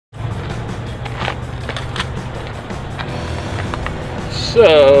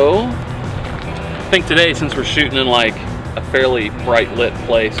So, I think today, since we're shooting in like a fairly bright lit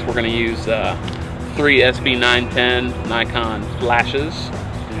place, we're going to use 3 SB910 Nikon flashes,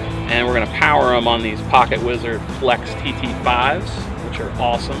 and we're going to power them on these Pocket Wizard Flex TT5s, which are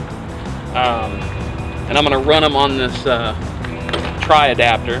awesome. And I'm going to run them on this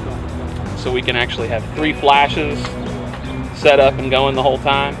tri-adapter, so we can actually have 3 flashes set up and going the whole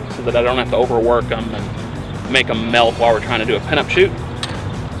time, so that I don't have to overwork them and make them melt while we're trying to do a pinup shoot.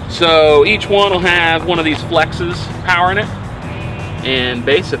 So each one will have one of these flexes powering it, and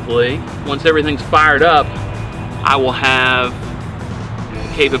basically once everything's fired up, I will have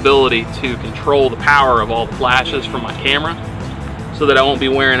the capability to control the power of all the flashes from my camera, so that I won't be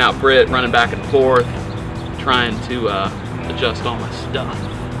wearing out Brit running back and forth trying to adjust all my stuff.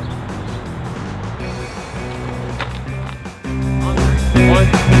 One,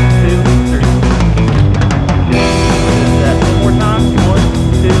 two, three. That one more time. 1,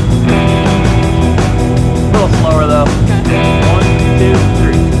 2, 3. A little slower though. Okay. 1, 2,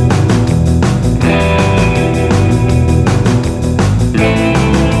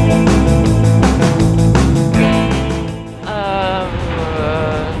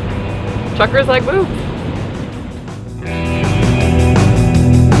 3. Truckers like boobs.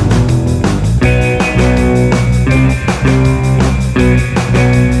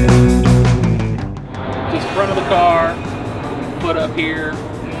 Front of the car, foot up here,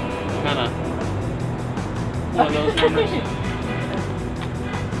 kind of one of those numbers.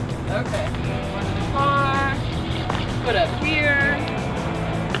 Okay. One in the car, foot up here.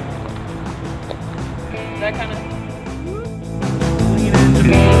 That kind of. Lean into the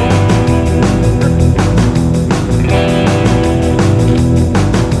middle.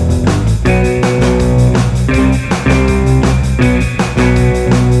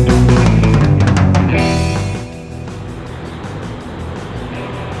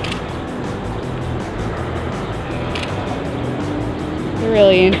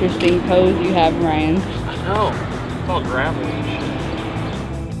 Really interesting pose you have, Ryan. I know. It's all gravel.